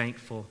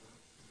 thankful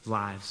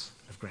lives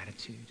of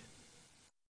gratitude.